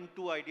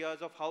 1-2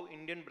 ideas of how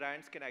Indian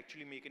brands can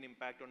actually make an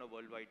impact on a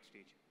worldwide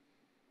stage,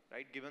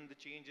 right? Given the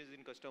changes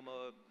in customer,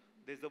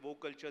 there's the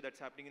woke culture that's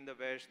happening in the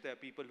West. There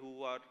are people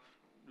who are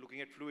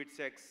looking at fluid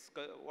sex,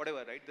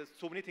 whatever, right? There's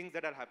so many things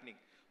that are happening.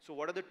 So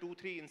what are the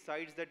 2-3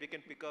 insights that we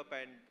can pick up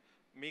and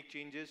make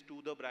changes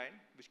to the brand,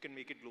 which can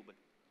make it global?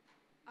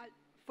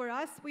 For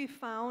us, we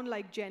found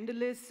like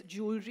genderless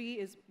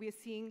jewelry we're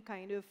seeing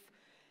kind of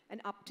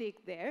an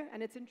uptake there.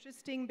 And it's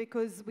interesting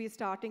because we're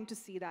starting to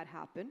see that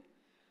happen.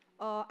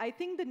 I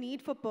think the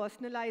need for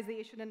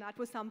personalization, and that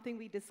was something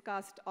we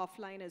discussed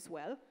offline as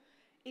well,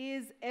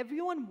 is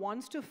everyone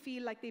wants to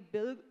feel like they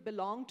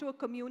belong to a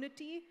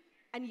community,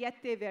 and yet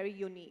they're very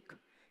unique.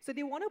 So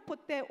they want to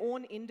put their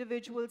own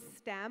individual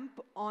stamp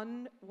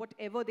on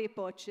whatever they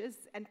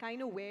purchase and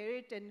kind of wear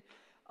it and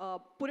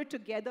put it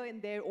together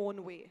in their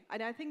own way.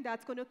 And I think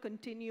that's going to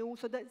continue.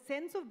 So the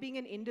sense of being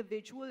an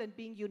individual and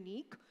being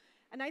unique,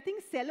 and I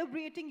think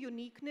celebrating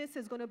uniqueness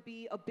is going to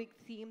be a big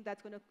theme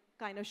that's going to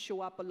kind of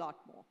show up a lot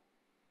more.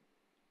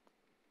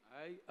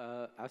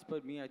 As per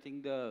me, I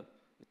think the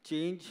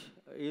change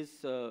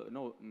is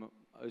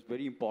is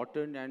very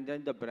important, and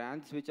then the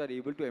brands which are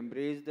able to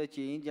embrace the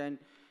change and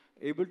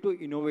able to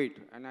innovate,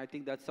 and I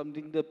think that's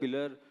something, the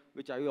pillar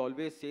which I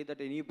always say,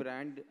 that any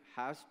brand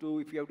has to,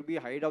 if you have to be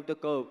ahead of the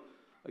curve,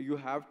 you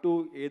have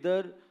to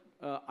either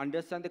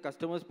understand the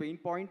customer's pain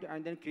point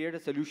and then create a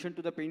solution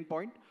to the pain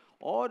point,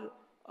 or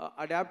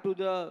adapt to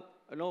the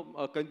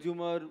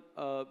consumer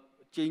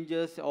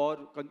changes or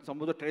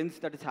some of the trends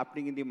that is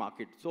happening in the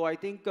market. So I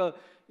think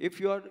if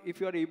you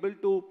are able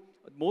to,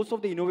 most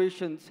of the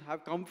innovations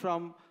have come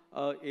from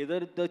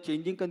either the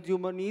changing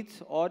consumer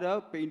needs or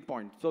a pain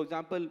point. So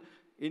example,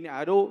 in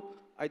Arrow,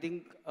 I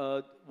think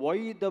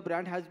why the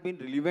brand has been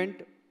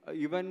relevant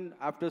even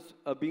after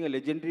being a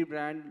legendary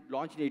brand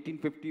launched in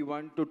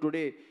 1851 to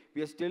today,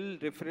 we are still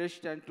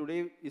refreshed, and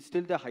today is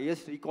still the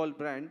highest recall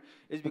brand,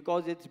 is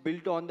because it's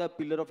built on the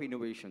pillar of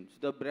innovations.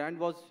 The brand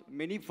was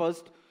many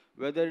first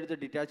whether it's a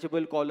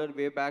detachable collar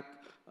way back,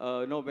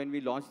 when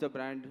we launched the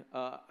brand,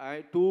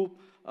 to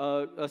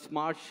a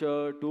smart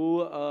shirt,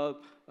 to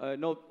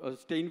a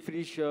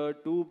stain-free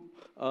shirt, to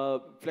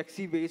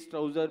flexi-waist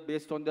trouser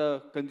based on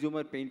the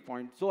consumer pain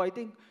point. So I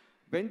think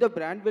when the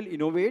brand will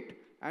innovate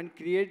and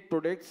create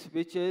products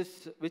which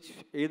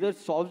either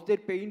solves their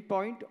pain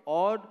point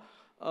or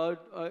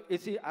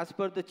is as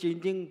per the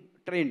changing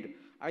trend,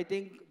 I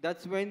think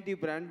that's when the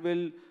brand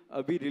will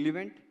be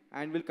relevant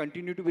and will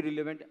continue to be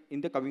relevant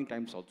in the coming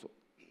times also.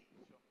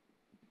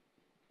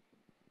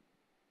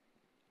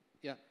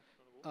 Yeah.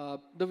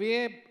 The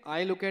way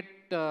I look at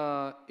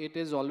it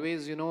is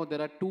always,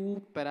 there are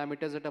two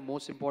parameters that are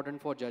most important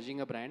for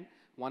judging a brand.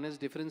 One is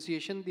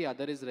differentiation, the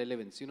other is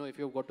relevance. If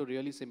you've got to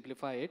really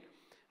simplify it,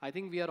 I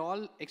think we are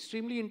all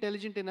extremely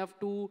intelligent enough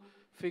to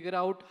figure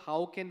out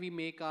how can we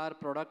make our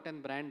product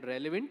and brand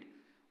relevant.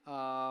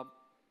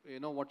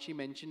 What she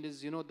mentioned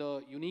is,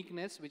 the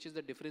uniqueness, which is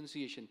the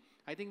differentiation.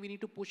 I think we need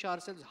to push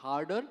ourselves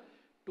harder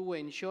to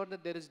ensure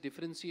that there is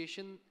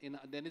differentiation,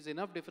 there is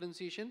enough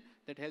differentiation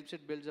that helps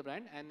it build a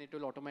brand, and it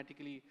will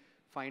automatically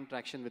find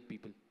traction with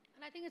people.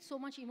 And I think it's so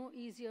much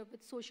easier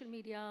with social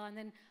media, and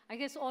then I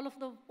guess all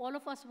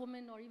of us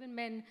women or even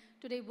men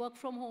today, work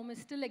from home is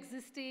still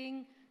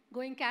existing,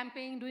 going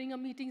camping, doing a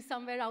meeting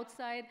somewhere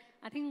outside.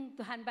 I think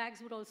the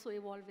handbags would also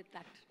evolve with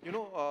that.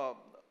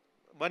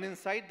 One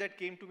insight that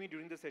came to me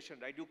during the session,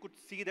 right? You could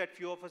see that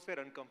few of us were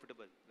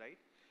uncomfortable, right?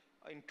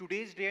 In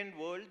today's day and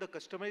world, the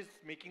customer is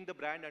making the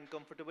brand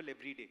uncomfortable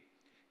every day.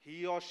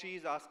 He or she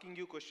is asking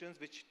you questions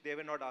which they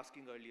were not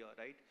asking earlier,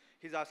 right?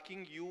 He's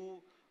asking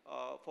you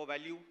for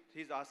value.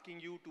 He's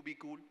asking you to be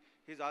cool.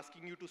 He's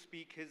asking you to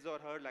speak his or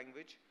her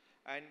language.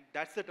 And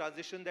that's the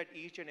transition that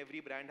each and every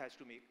brand has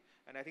to make.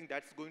 And I think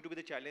that's going to be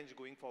the challenge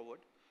going forward.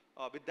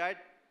 With that,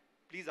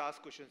 please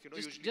ask questions.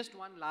 Just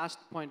one last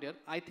point here.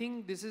 I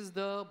think this is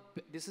the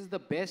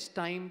best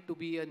time to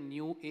be a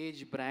new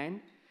age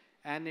brand,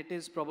 and it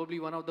is probably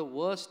one of the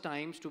worst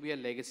times to be a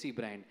legacy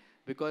brand,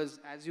 because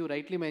as you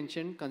rightly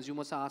mentioned,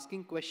 consumers are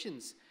asking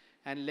questions,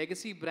 and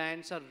legacy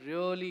brands are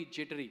really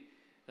jittery,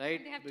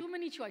 right? They have too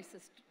many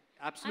choices.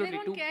 Absolutely.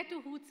 And they don't care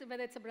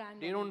whether it's a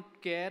brand. They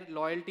don't care.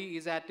 Loyalty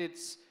is at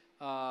its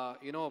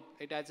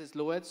it has its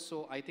lowest.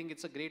 So I think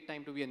it's a great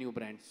time to be a new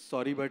brand.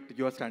 Sorry, but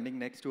you are standing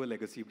next to a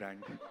legacy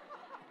brand.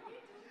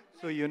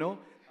 So,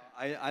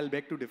 I'll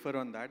beg to differ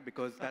on that,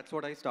 because that's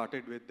what I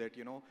started with, that,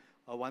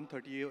 a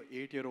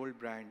 138-year-old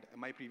brand.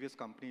 My previous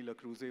company, Le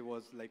Creuset,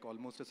 was like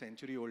almost a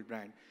century-old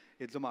brand.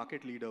 It's a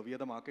market leader. We are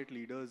the market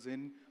leaders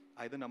in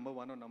either number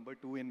 1 or number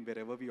 2 in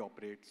wherever we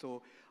operate.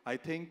 So I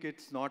think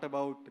it's not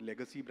about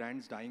legacy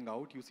brands dying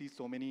out. You see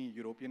so many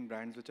European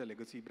brands which are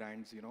legacy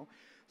brands,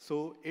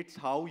 So it's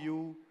how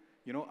you,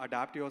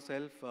 adapt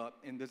yourself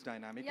in this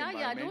dynamic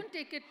environment. Yeah, don't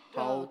take it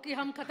कि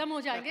हम खत्म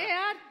हो जाएंगे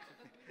यार.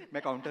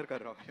 मैं counter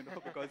कर रहा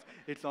हूँ, because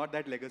it's not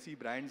that legacy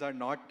brands are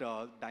not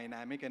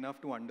dynamic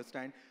enough to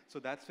understand. So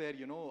that's where,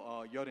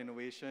 your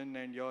innovation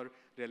and your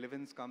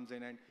relevance comes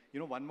in. And,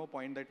 one more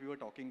point that we were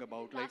talking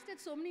about. It lasted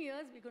so many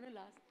years, we're going to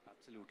last.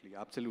 Absolutely,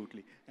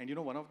 absolutely. And,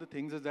 one of the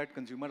things is that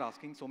consumer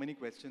asking so many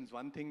questions.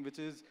 One thing which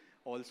is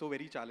also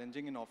very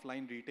challenging in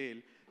offline retail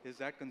is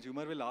that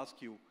consumer will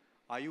ask you,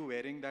 are you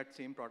wearing that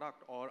same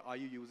product, or are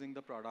you using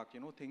the product?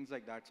 Things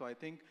like that. So I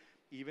think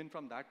even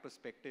from that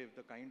perspective,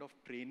 the kind of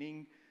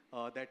training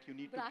that you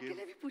need to give.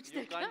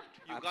 You can't,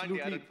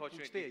 Absolutely.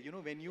 unfortunately.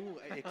 When you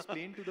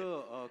explain to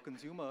the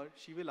consumer,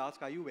 she will ask,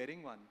 are you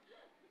wearing one?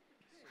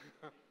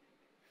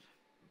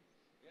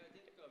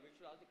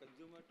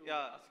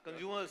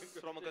 Consumers,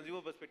 from a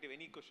consumer perspective,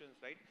 any questions,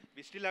 right?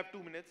 We still have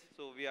 2 minutes,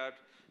 so we are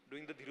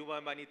doing the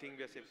Dhirubhai Ambani thing.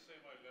 We are safe.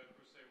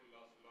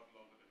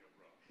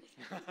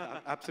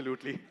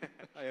 Absolutely.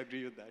 I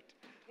agree with that.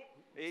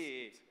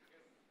 Hey.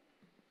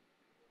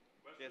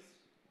 Yes,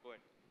 go ahead.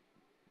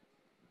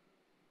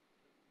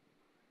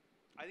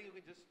 I think you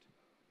can just...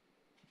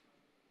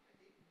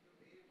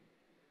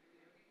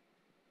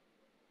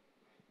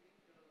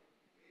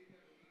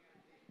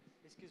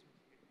 Excuse me.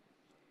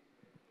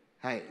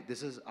 Hi,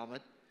 this is Amit.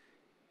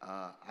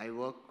 I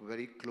work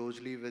very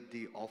closely with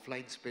the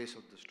offline space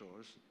of the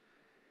stores.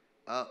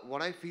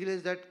 What I feel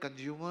is that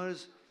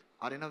consumers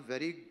are in a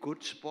very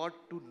good spot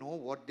to know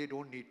what they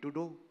don't need to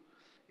do.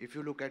 If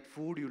you look at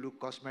food, you look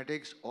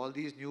cosmetics, all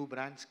these new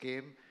brands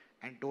came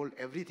and told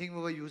everything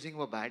we were using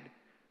were bad.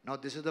 Now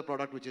this is the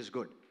product which is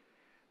good.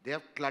 They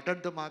have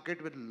cluttered the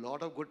market with a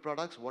lot of good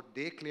products, what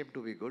they claim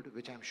to be good,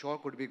 which I'm sure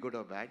could be good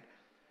or bad.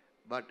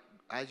 But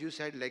as you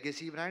said,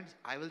 legacy brands,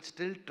 I will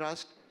still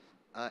trust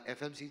a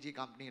FMCG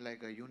company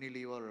like a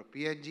Unilever or a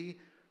P&G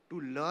to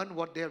learn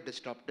what they have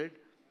disrupted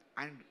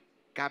and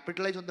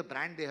capitalize on the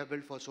brand they have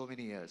built for so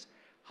many years.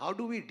 How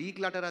do we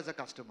declutter as a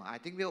customer? I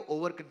think we are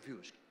over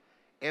confused.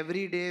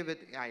 Every day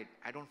I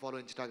don't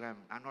follow Instagram.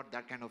 I'm not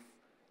that kind of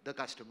the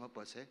customer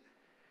per se.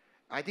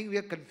 I think we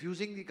are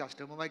confusing the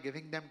customer by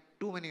giving them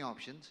too many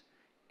options.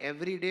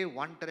 Every day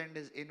one trend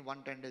is in,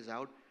 one trend is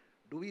out.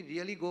 Do we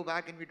really go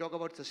back and we talk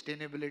about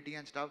sustainability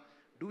and stuff?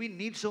 Do we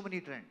need so many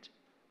trends?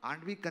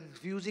 Aren't we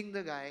confusing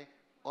the guy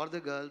or the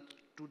girl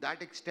to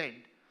that extent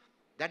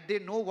that they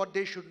know what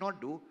they should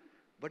not do,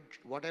 but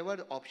whatever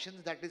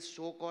options that is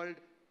so-called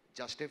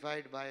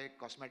justified by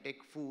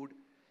cosmetic food,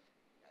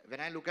 when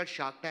I look at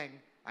Shark Tank,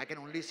 I can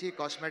only see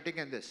cosmetic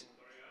in this.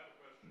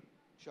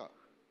 Sure.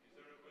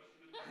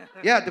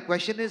 Yeah, the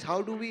question is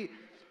how do we,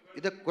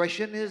 the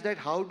question is that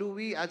how do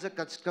we as a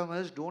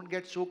customers don't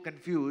get so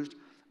confused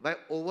by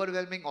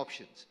overwhelming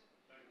options?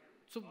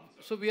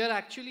 So we are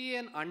actually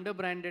an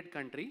under-branded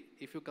country.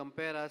 If you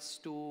compare us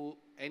to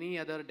any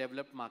other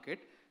developed market,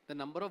 the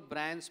number of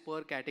brands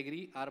per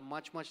category are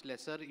much, much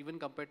lesser even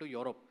compared to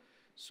Europe.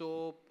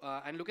 So,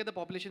 and look at the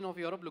population of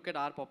Europe, look at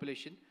our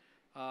population.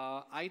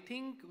 I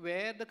think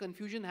where the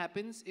confusion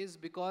happens is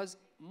because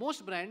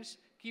most brands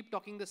keep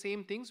talking the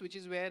same things, which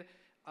is where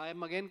I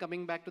am again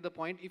coming back to the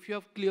point. If you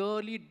have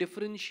clearly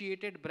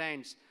differentiated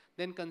brands,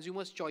 then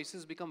consumers'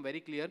 choices become very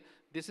clear.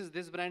 This is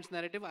this brand's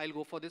narrative, I'll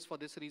go for this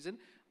reason.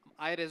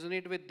 I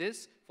resonate with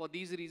this for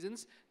these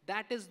reasons.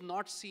 That is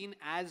not seen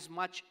as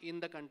much in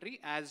the country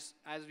as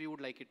we would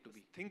like it to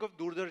be. Think of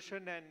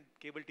Doordarshan and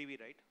cable TV,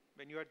 right?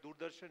 When you had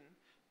Doordarshan,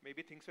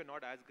 maybe things were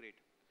not as great,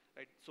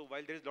 right? So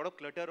while there is a lot of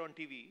clutter on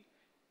TV,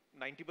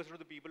 90% of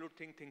the people would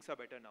think things are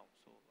better now.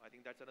 So I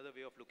think that's another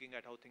way of looking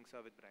at how things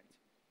are with brands.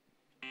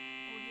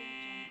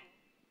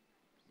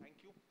 Thank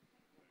you.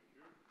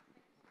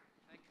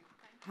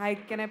 Hi,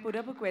 can I put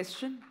up a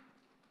question?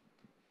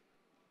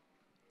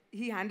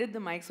 He handed the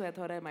mic, so I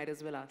thought I might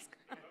as well ask.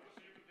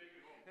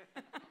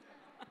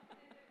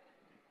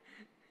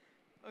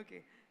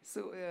 Okay,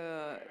 so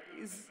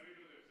is...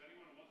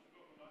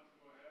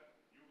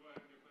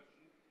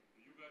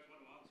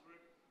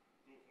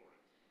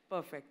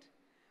 Perfect.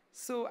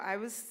 So I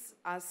was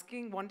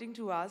wanting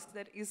to ask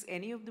that is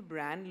any of the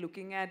brand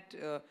looking at,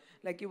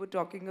 like you were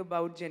talking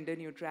about gender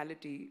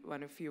neutrality,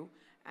 one of you,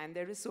 and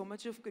there is so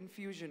much of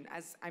confusion,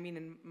 as I mean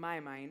in my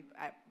mind,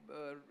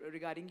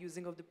 regarding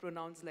using of the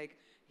pronouns like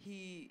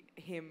he,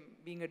 him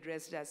being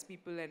addressed as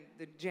people, and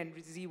the Gen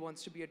Z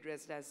wants to be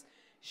addressed as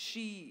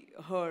she,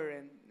 her,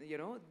 and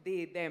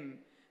they, them.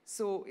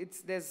 So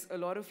there's a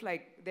lot of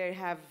like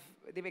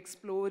they've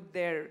explored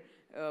their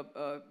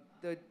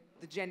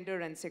the gender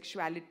and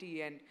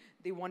sexuality, and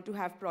they want to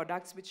have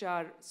products which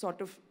are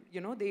sort of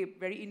they're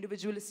very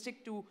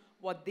individualistic to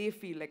what they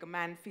feel, like a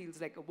man feels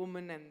like a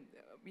woman, and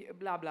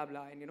blah blah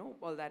blah, and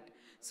all that.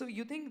 So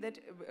you think that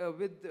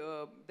with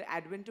the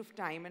advent of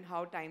time and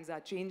how times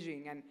are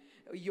changing, and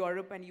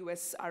Europe and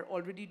US are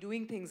already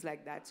doing things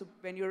like that, so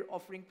when you're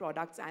offering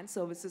products and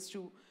services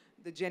to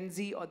the Gen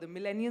Z or the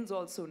millennials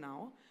also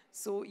now,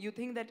 so you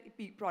think that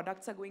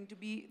products are going to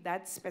be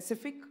that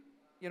specific,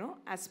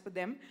 as per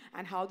them,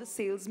 and how the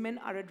salesmen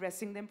are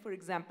addressing them, for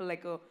example,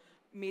 like a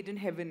Made in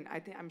Heaven,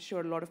 I'm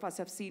sure a lot of us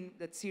have seen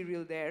that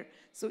serial there.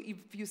 So if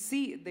you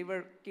see, they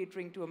were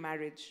catering to a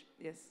marriage,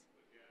 yes.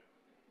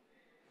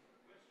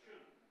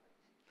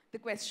 The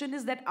question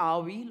is that are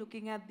we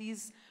looking at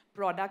these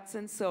products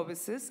and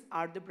services?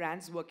 Are the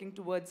brands working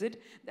towards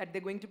it, that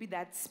they're going to be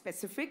that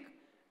specific,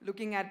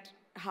 looking at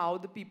how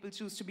the people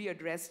choose to be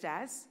addressed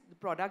as, the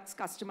products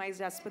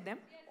customized as per them,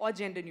 or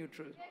gender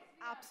neutral?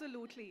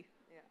 Absolutely.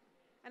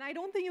 And I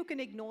don't think you can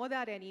ignore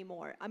that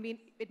anymore. I mean,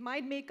 it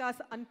might make us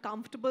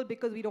uncomfortable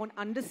because we don't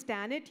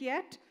understand it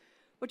yet,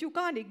 but you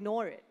can't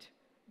ignore it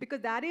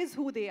because that is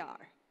who they are.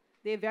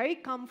 They're very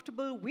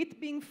comfortable with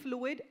being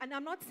fluid, and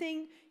I'm not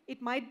saying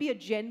it might be a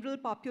general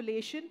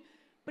population,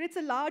 but it's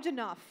a large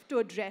enough to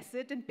address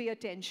it and pay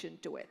attention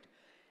to it.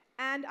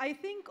 And I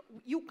think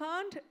you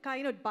can't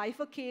kind of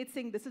bifurcate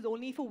saying this is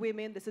only for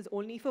women, this is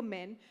only for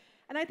men.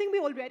 And I think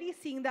we're already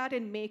seeing that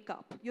in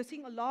makeup. You're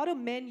seeing a lot of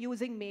men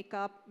using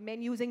makeup,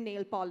 men using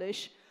nail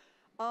polish.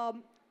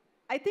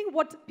 I think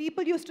what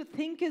people used to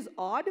think is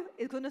odd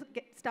is going to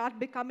start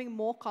becoming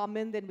more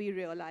common than we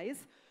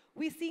realize.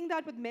 We're seeing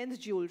that with men's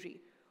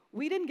jewelry.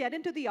 We didn't get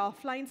into the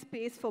offline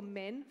space for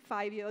men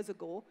 5 years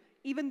ago,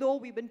 even though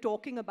we've been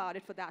talking about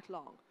it for that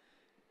long.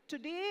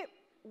 Today,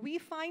 we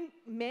find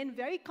men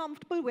very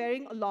comfortable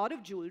wearing a lot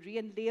of jewelry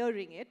and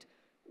layering it,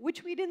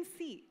 which we didn't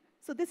see.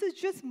 So this is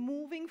just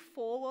moving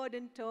forward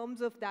in terms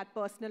of that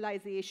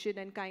personalization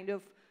and kind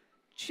of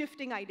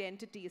shifting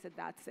identities in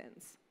that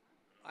sense.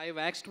 I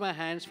waxed my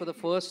hands for the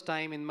first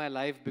time in my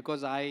life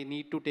because I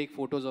need to take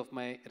photos of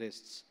my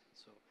wrists.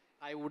 So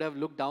I would have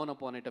looked down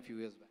upon it a few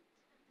years back.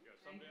 Yeah,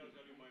 someday I'll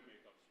tell you my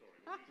makeup story.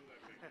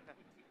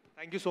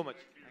 Thank you so much.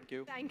 Thank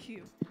you. Thank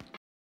you.